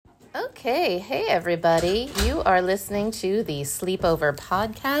Okay, hey everybody. You are listening to the Sleepover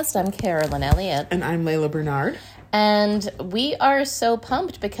Podcast. I'm Carolyn Elliott. And I'm Layla Bernard. And we are so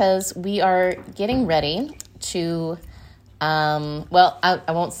pumped because we are getting ready to, I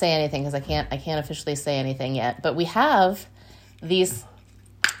won't say anything because I can't officially say anything yet, but we have these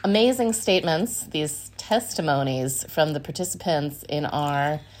amazing statements, these testimonies from the participants in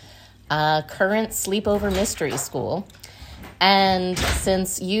our current Sleepover Mystery School. And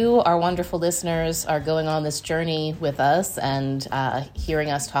since you, our wonderful listeners, are going on this journey with us and hearing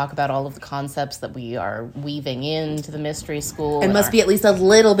us talk about all of the concepts that we are weaving into the mystery school. And must be at least a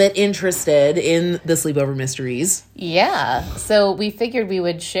little bit interested in the Sleepover Mysteries. Yeah. So we figured we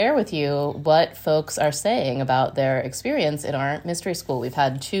would share with you what folks are saying about their experience in our mystery school. We've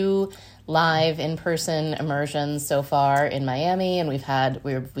had 2 live in-person immersions so far in Miami, and we've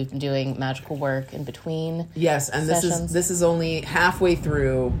been doing magical work in between. Yes, and sessions. this is only halfway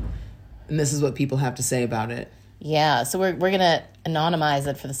through, and this is what people have to say about it. Yeah, so we're gonna anonymize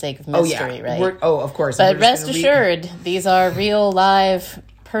it for the sake of mystery, right? Of course. But rest assured, these are real live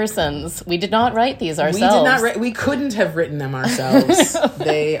persons. We did not write these ourselves. We did not. We couldn't have written them ourselves.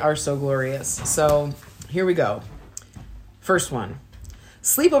 They are so glorious. So here we go. First one.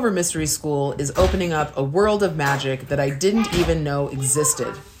 Sleepover Mystery School is opening up a world of magic that I didn't even know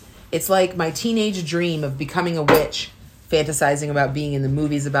existed. It's like my teenage dream of becoming a witch, fantasizing about being in the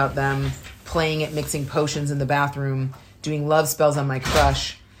movies about them, playing at mixing potions in the bathroom, doing love spells on my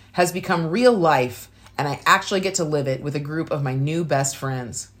crush, has become real life, and I actually get to live it with a group of my new best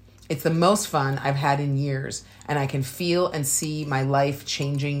friends. It's the most fun I've had in years, and I can feel and see my life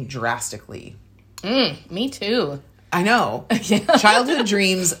changing drastically. Me too. I know. Childhood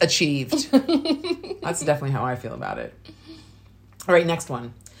dreams achieved. That's definitely how I feel about it. All right, next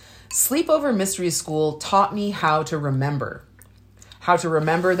one. Sleepover Mystery School taught me how to remember. How to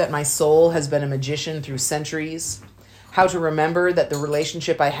remember that my soul has been a magician through centuries. How to remember that the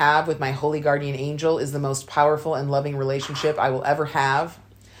relationship I have with my holy guardian angel is the most powerful and loving relationship I will ever have.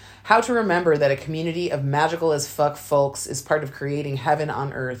 How to remember that a community of magical as fuck folks is part of creating heaven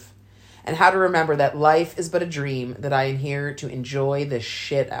on earth. And how to remember that life is but a dream that I am here to enjoy the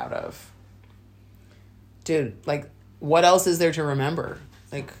shit out of. Dude, what else is there to remember?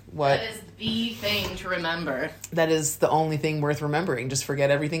 What? That is the thing to remember. That is the only thing worth remembering. Just forget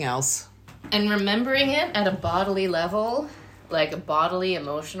everything else. And remembering it at a bodily level, like a bodily,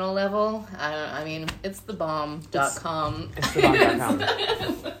 emotional level, I mean, it's thebomb.com. It's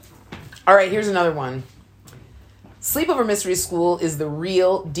thebomb.com. All right, here's another one. Sleepover Mystery School is the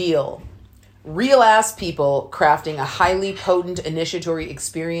real deal. Real-ass people crafting a highly potent initiatory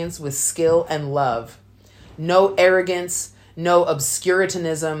experience with skill and love. No arrogance, no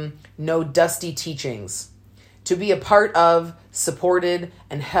obscurantism, no dusty teachings. To be a part of, supported,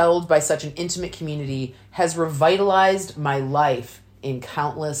 and held by such an intimate community has revitalized my life in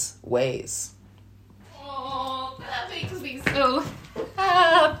countless ways. Oh, that makes me so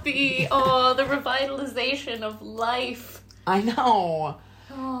happy. Oh, the revitalization of life. I know.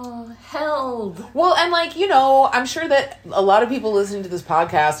 Oh, held. Well, and I'm sure that a lot of people listening to this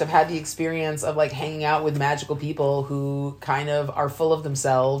podcast have had the experience of hanging out with magical people who kind of are full of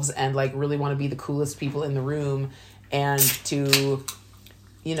themselves and really want to be the coolest people in the room, and to,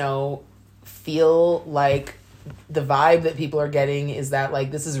 feel like the vibe that people are getting is that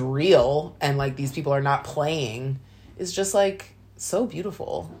this is real and these people are not playing is just so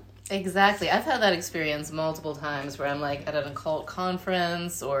beautiful. Exactly. I've had that experience multiple times where I'm at an occult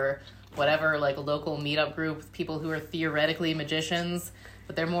conference or whatever, a local meetup group with people who are theoretically magicians,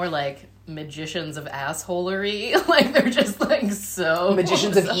 but they're more magicians of assholery. They're just so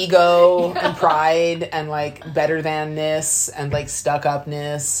magicians of ego and pride and better than-ness and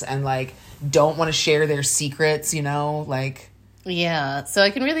stuck-upness and don't want to share their secrets, Yeah, so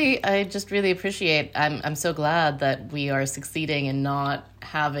I just really appreciate, I'm so glad that we are succeeding in not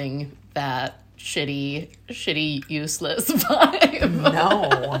having that shitty, useless vibe.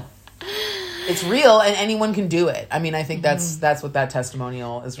 No. It's real and anyone can do it. I mean, I think that's what that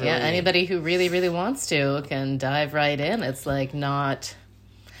testimonial is really. Yeah, anybody who really, really wants to can dive right in. It's not...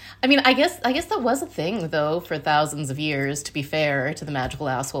 I mean, I guess that was a thing, though, for thousands of years, to be fair to the magical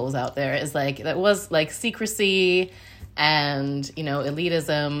assholes out there, is that was secrecy and,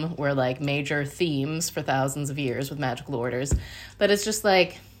 elitism were major themes for thousands of years with magical orders. But it's just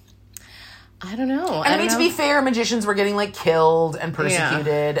I don't know. And to be fair, magicians were getting killed and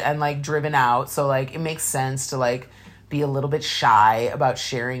persecuted and driven out. So it makes sense to be a little bit shy about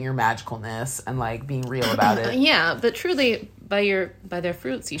sharing your magicalness and being real about it. Yeah, but truly by their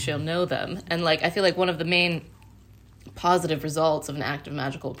fruits you shall know them. And I feel one of the main positive results of an active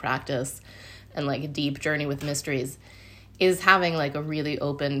magical practice and like a deep journey with mysteries is having like a really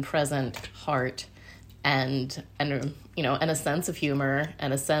open, present heart and you know, and a sense of humor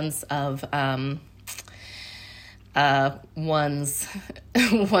and a sense of one's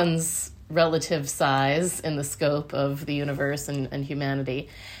relative size in the scope of the universe and humanity.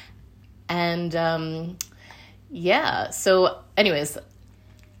 And so anyways,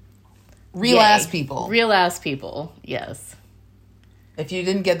 real ass people. Real ass people, yes. If you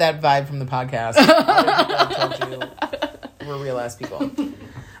didn't get that vibe from the podcast, other people have told you we're real ass people.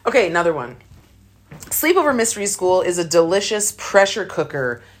 Okay, another one. Sleepover Mystery School is a delicious pressure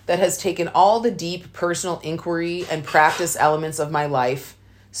cooker that has taken all the deep personal inquiry and practice elements of my life,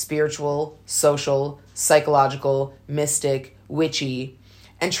 spiritual, social, psychological, mystic, witchy,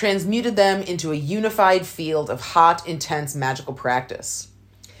 and transmuted them into a unified field of hot, intense magical practice.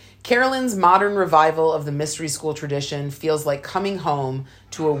 Carolyn's modern revival of the mystery school tradition feels like coming home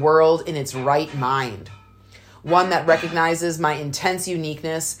to a world in its right mind. One that recognizes my intense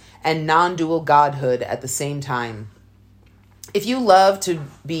uniqueness and non-dual godhood at the same time. If you love to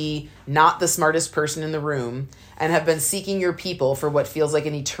be not the smartest person in the room and have been seeking your people for what feels like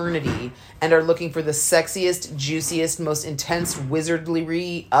an eternity and are looking for the sexiest, juiciest, most intense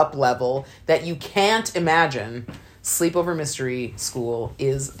wizardry up level that you can't imagine, Sleepover Mystery School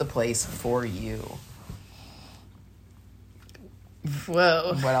is the place for you.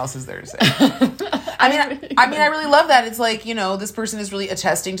 Whoa. What else is there to say? I mean, I really love that. It's like, you know, this person is really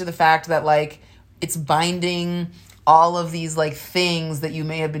attesting to the fact that, like, it's binding all of these, like, things that you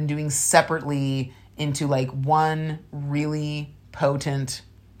may have been doing separately into, like, one really potent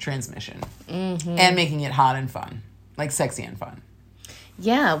transmission. Mm-hmm. And making it hot and fun. Like, sexy and fun.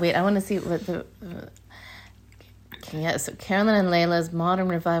 Yeah, wait, I want to see what the... Yeah, so Carolyn and Layla's modern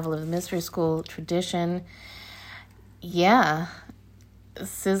revival of the mystery school tradition. Yeah.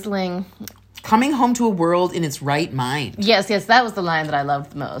 Sizzling. Coming home to a world in its right mind. Yes, that was the line that I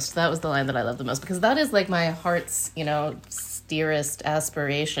loved the most. Because that is like my heart's, you know, dearest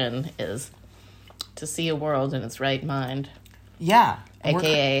aspiration is to see a world in its right mind. Yeah.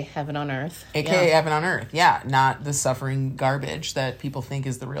 AKA heaven on earth. AKA heaven on earth. Yeah, not the suffering garbage that people think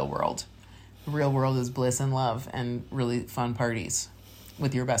is the real world. The real world is bliss and love and really fun parties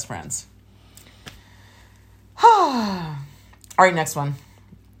with your best friends. All right, next one.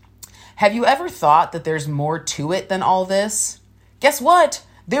 Have you ever thought that there's more to it than all this? Guess what?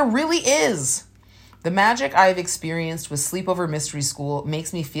 There really is. The magic I've experienced with Sleepover Mystery School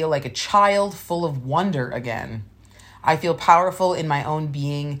makes me feel like a child full of wonder again. I feel powerful in my own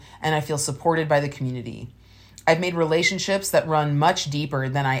being, and I feel supported by the community. I've made relationships that run much deeper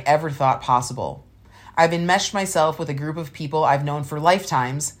than I ever thought possible. I've enmeshed myself with a group of people I've known for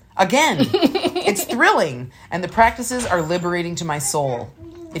lifetimes. Again, it's thrilling, and the practices are liberating to my soul.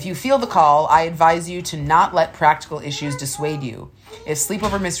 If you feel the call, I advise you to not let practical issues dissuade you. If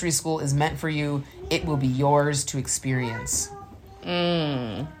Sleepover Mystery School is meant for you, it will be yours to experience.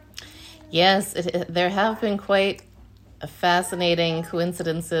 Yes, there have been quite fascinating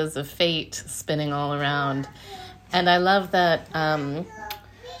coincidences of fate spinning all around. And I love that,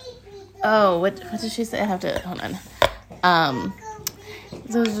 what did she say? I have to, hold on.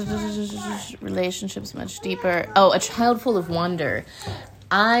 Relationships much deeper. Oh, a child full of wonder.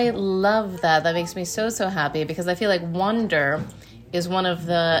 I love that. That makes me so, so happy because I feel like wonder is one of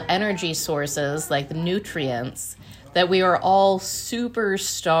the energy sources, like the nutrients, that we are all super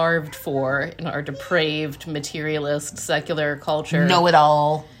starved for in our depraved, materialist, secular culture.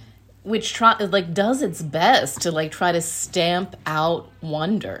 Know-it-all. Which does its best to try to stamp out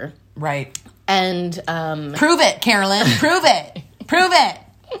wonder. Right. And prove it, Carolyn. Prove it. Prove it.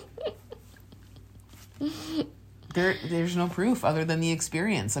 There's no proof other than the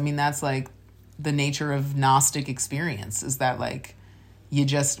experience. I mean, that's like the nature of Gnostic experience. Is that like you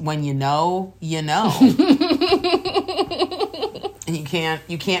just when you know, you know. And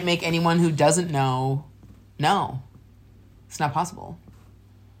you can't make anyone who doesn't know. It's not possible.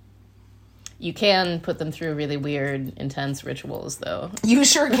 You can put them through really weird, intense rituals, though. You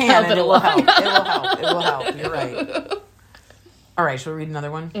sure can, and it will help. It will help. You're right. All right, shall we read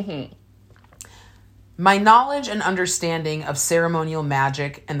another one? Mm-hmm. My knowledge and understanding of ceremonial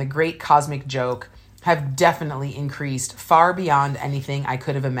magic and the great cosmic joke have definitely increased far beyond anything I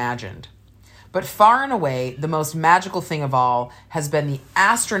could have imagined. But far and away, the most magical thing of all has been the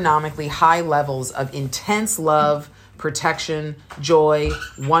astronomically high levels of intense love, protection, joy,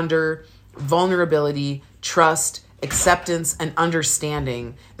 wonder, vulnerability, trust, acceptance, and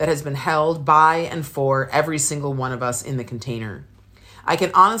understanding that has been held by and for every single one of us in the container. I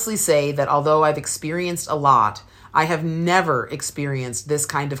can honestly say that although I've experienced a lot, I have never experienced this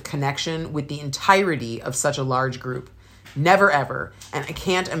kind of connection with the entirety of such a large group. Never ever. And I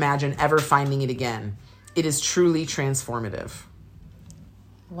can't imagine ever finding it again. It is truly transformative.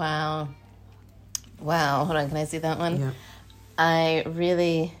 Wow. Wow. Hold on. Can I see that one?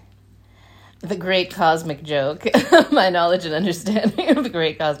 Yeah. The great cosmic joke, my knowledge and understanding of the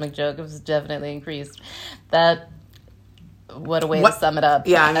great cosmic joke has definitely increased. What a way to sum it up.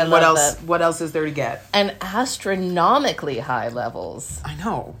 Yeah, I mean, what else? That. What else is there to get? And astronomically high levels. I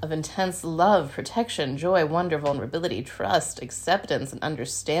know. Of intense love, protection, joy, wonder, vulnerability, trust, acceptance, and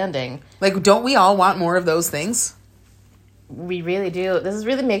understanding. Like, don't we all want more of those things? We really do. This is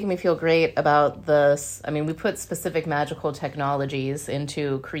really making me feel great about this. I mean, we put specific magical technologies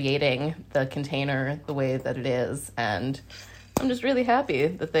into creating the container the way that it is, and I'm just really happy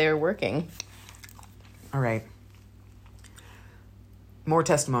that they are working. All right. More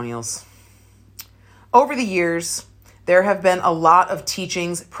testimonials. Over the years, there have been a lot of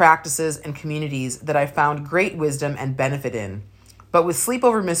teachings, practices, and communities that I found great wisdom and benefit in. But with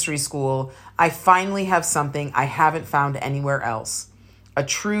Sleepover Mystery School, I finally have something I haven't found anywhere else. A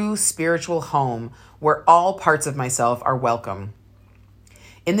true spiritual home where all parts of myself are welcome.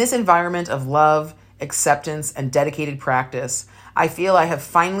 In this environment of love, acceptance, and dedicated practice, I feel I have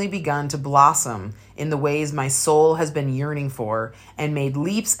finally begun to blossom in the ways my soul has been yearning for and made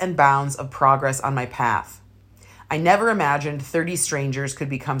leaps and bounds of progress on my path. I never imagined 30 strangers could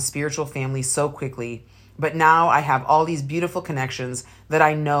become spiritual family so quickly, but now I have all these beautiful connections that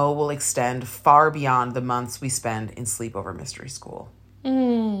I know will extend far beyond the months we spend in Sleepover Mystery School.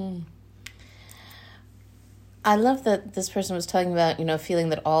 I love that this person was talking about, feeling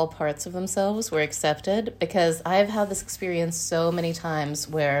that all parts of themselves were accepted, because I've had this experience so many times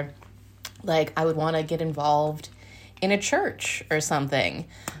where, like, I would want to get involved in a church or something,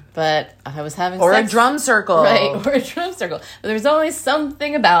 but I was having Or sex. a drum circle. Right, or a drum circle. But there was always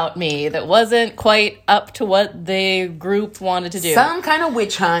something about me that wasn't quite up to what the group wanted to do. Some kind of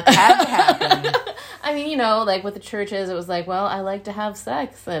witch hunt had to happen. I mean, like with the churches, it was like, well, I like to have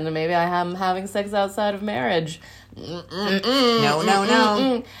sex, and maybe I am having sex outside of marriage.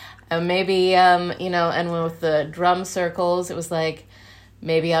 No. And maybe, and with the drum circles, it was like,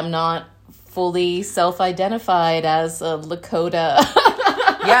 maybe I'm not fully self-identified as a Lakota.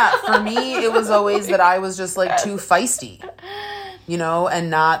 Yeah, for me, it was always that I was just, like, too feisty, and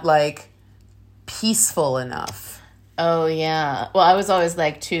not, like, peaceful enough. Oh, yeah. Well, I was always,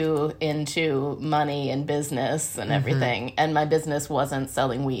 like, too into money and business and everything. And my business wasn't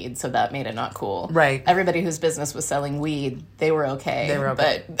selling weed, so that made it not cool. Right. Everybody whose business was selling weed, they were okay.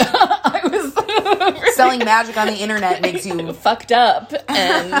 But I was... selling magic on the internet makes you... fucked up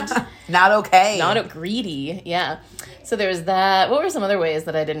and... not okay. Not greedy, yeah. So there's that. What were some other ways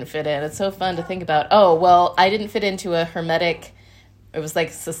that I didn't fit in? It's so fun to think about. Oh, well, I didn't fit into a hermetic... It was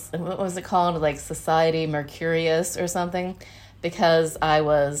like, what was it called? Like Society Mercurius or something, because I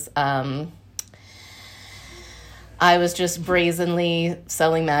was just brazenly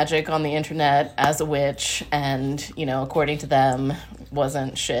selling magic on the internet as a witch, and, according to them,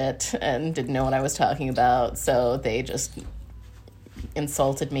 wasn't shit and didn't know what I was talking about. So they just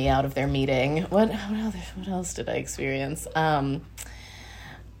insulted me out of their meeting. What else did I experience?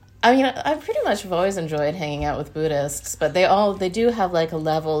 I mean, I pretty much have always enjoyed hanging out with Buddhists, but they do have like a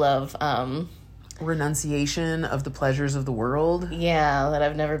level of renunciation of the pleasures of the world. Yeah, that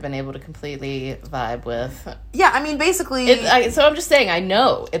I've never been able to completely vibe with. Yeah, I mean, basically... so I'm just saying, I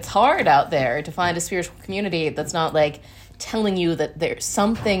know it's hard out there to find a spiritual community that's not like telling you that there's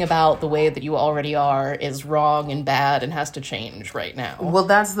something about the way that you already are is wrong and bad and has to change right now. Well,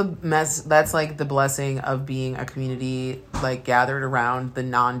 that's the mess. That's like the blessing of being a community like gathered around the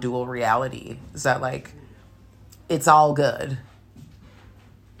non-dual reality. Is that like it's all good.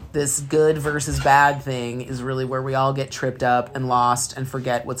 This good versus bad thing is really where we all get tripped up and lost and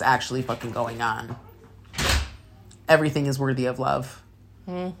forget what's actually fucking going on. Everything is worthy of love.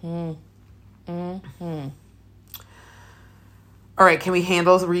 All right, can we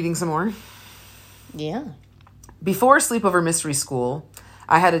handle reading some more? Yeah. Before Sleepover Mystery School,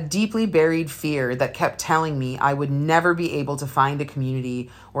 I had a deeply buried fear that kept telling me I would never be able to find a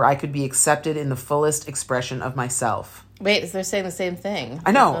community where I could be accepted in the fullest expression of myself. Wait, they're saying the same thing.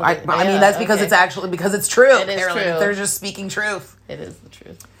 I know. I mean, that's because it's actually, because it's true. It is true. They're just speaking truth. It is the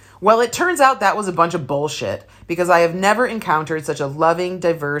truth. Well, it turns out that was a bunch of bullshit because I have never encountered such a loving,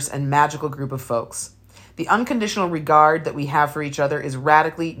 diverse, and magical group of folks. The unconditional regard that we have for each other is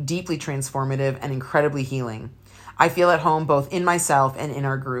radically, deeply transformative and incredibly healing. I feel at home both in myself and in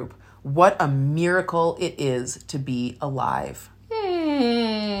our group. What a miracle it is to be alive.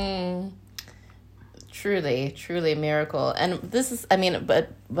 Truly, truly a miracle. And this is, I mean, but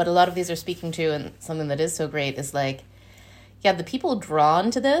what a lot of these are speaking to, and something that is so great, is like, yeah, the people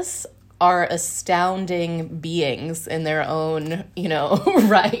drawn to this are astounding beings in their own,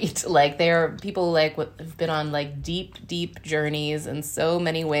 right. Like, they are people like who've been on like deep, deep journeys in so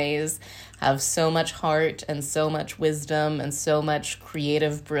many ways, have so much heart and so much wisdom and so much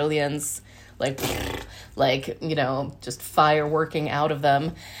creative brilliance, like, just fireworking out of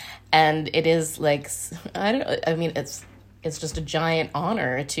them. And it is like, I don't know, I mean, it's just a giant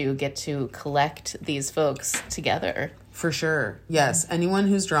honor to get to collect these folks together. For sure. Yes. Anyone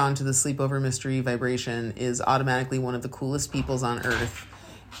who's drawn to the sleepover mystery vibration is automatically one of the coolest peoples on earth,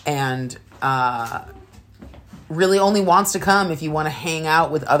 and really only wants to come if you want to hang out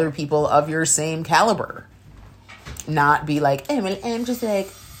with other people of your same caliber. Not be like, hey, well, I'm just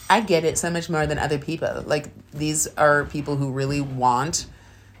like, I get it so much more than other people. Like, these are people who really want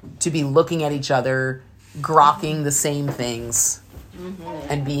to be looking at each other, grokking the same things,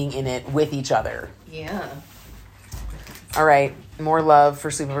 and being in it with each other. Yeah. All right, more love for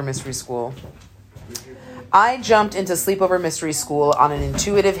Sleepover Mystery School. I jumped into Sleepover Mystery School on an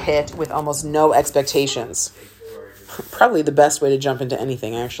intuitive hit with almost no expectations. Probably the best way to jump into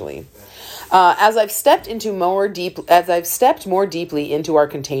anything, actually. As I've stepped more deeply into our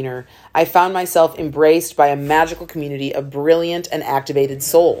container, I found myself embraced by a magical community of brilliant and activated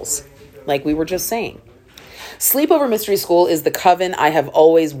souls, like we were just saying. Sleepover Mystery School is the coven I have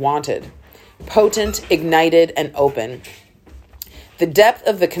always wanted. Potent, ignited, and open. The depth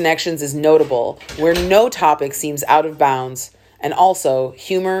of the connections is notable, where no topic seems out of bounds, and also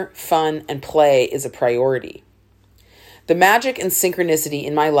humor, fun, and play is a priority. The magic and synchronicity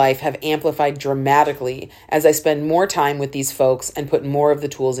in my life have amplified dramatically as I spend more time with these folks and put more of the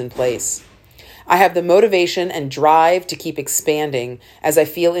tools in place. I have the motivation and drive to keep expanding as I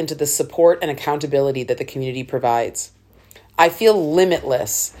feel into the support and accountability that the community provides. I feel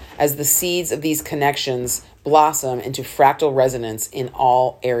limitless as the seeds of these connections blossom into fractal resonance in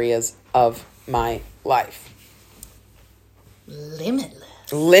all areas of my life.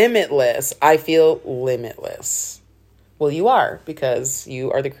 Limitless. I feel limitless. Well, you are, because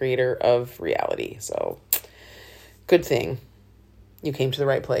you are the creator of reality. So, good thing you came to the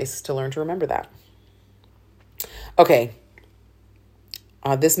right place to learn to remember that. Okay.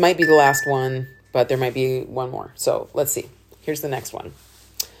 This might be the last one, but there might be one more. So, let's see. Here's the next one.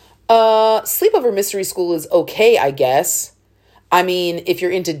 Sleepover Mystery School is okay, I guess. I mean, if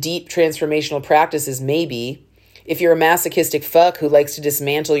you're into deep transformational practices, maybe. If you're a masochistic fuck who likes to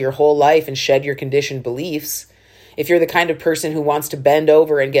dismantle your whole life and shed your conditioned beliefs. If you're the kind of person who wants to bend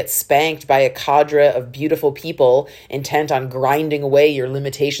over and get spanked by a cadre of beautiful people intent on grinding away your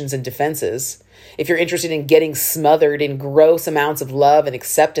limitations and defenses. If you're interested in getting smothered in gross amounts of love and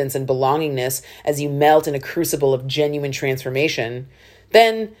acceptance and belongingness as you melt in a crucible of genuine transformation,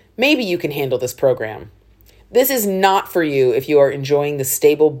 then maybe you can handle this program. This is not for you if you are enjoying the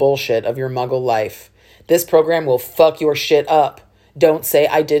stable bullshit of your muggle life. This program will fuck your shit up. Don't say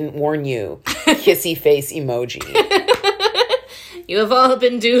I didn't warn you. Kissy face emoji. You have all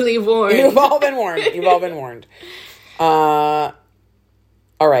been duly warned. You've all been warned. All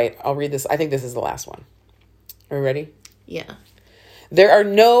right, I'll read this. I think this is the last one. Are we ready? Yeah. There are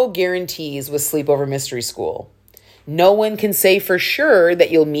no guarantees with Sleepover Mystery School. No one can say for sure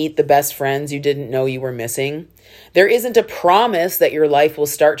that you'll meet the best friends you didn't know you were missing. There isn't a promise that your life will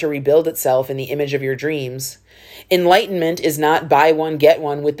start to rebuild itself in the image of your dreams. Enlightenment is not buy one, get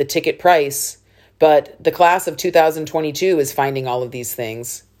one with the ticket price, but the class of 2022 is finding all of these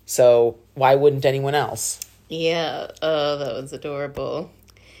things. So why wouldn't anyone else? Yeah. Oh, that was adorable.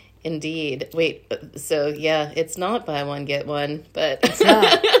 Indeed. Wait, so yeah, it's not buy one, get one, but it's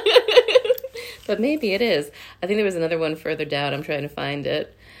not. But maybe it is. I think there was another one further down. I'm trying to find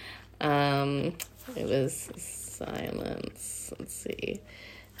it. It was silence. Let's see.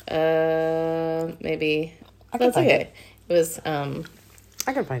 Maybe. That's okay. It was.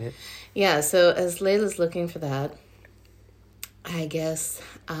 I can find it. Yeah. So as Layla's looking for that, I guess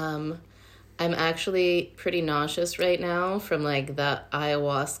I'm actually pretty nauseous right now from like the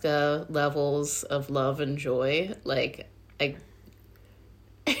ayahuasca levels of love and joy. Like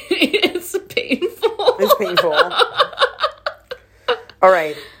it's painful. It's painful. All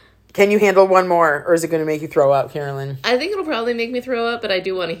right. Can you handle one more, or is it going to make you throw up, Carolyn? I think it'll probably make me throw up, but I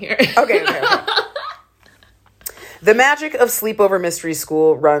do want to hear it. Okay. The magic of Sleepover Mystery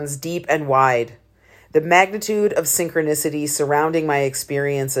School runs deep and wide. The magnitude of synchronicity surrounding my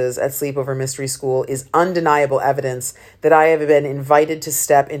experiences at Sleepover Mystery School is undeniable evidence that I have been invited to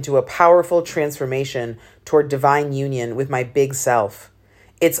step into a powerful transformation toward divine union with my big self.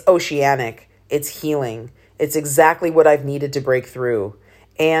 It's oceanic. It's healing. It's exactly what I've needed to break through.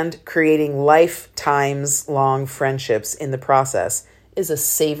 And creating lifetimes long friendships in the process is a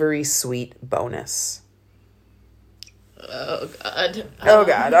savory, sweet bonus. Oh, God. Oh,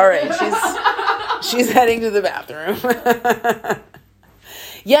 God. All right. She's heading to the bathroom.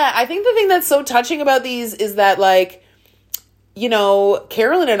 Yeah, I think the thing that's so touching about these is that, like, you know,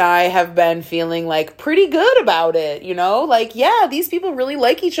 Carolyn and I have been feeling like pretty good about it, you know, like, yeah, these people really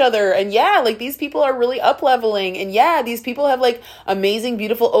like each other. And yeah, like these people are really up leveling. And yeah, these people have like amazing,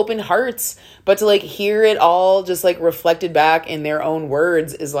 beautiful, open hearts. But to like hear it all just like reflected back in their own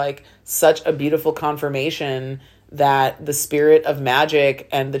words is like such a beautiful confirmation that the spirit of magic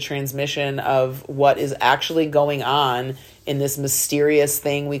and the transmission of what is actually going on in this mysterious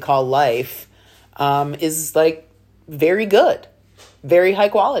thing we call life is like very good, very high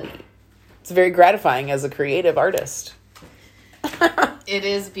quality. It's very gratifying as a creative artist. It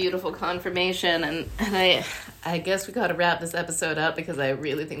is beautiful confirmation, and I guess we gotta wrap this episode up because I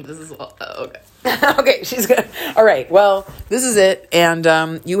really think this is okay. Okay, she's good. All right, well, this is it,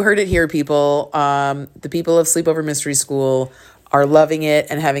 and you heard it here, people. The people of Sleepover Mystery School are loving it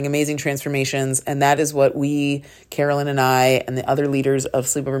and having amazing transformations, and that is what we, Carolyn and I, and the other leaders of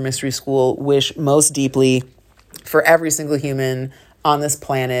Sleepover Mystery School wish most deeply for every single human on this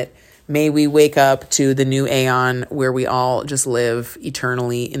planet. May we wake up to the new aeon where we all just live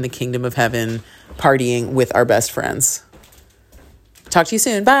eternally in the kingdom of heaven, partying with our best friends. Talk to you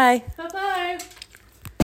soon. Bye.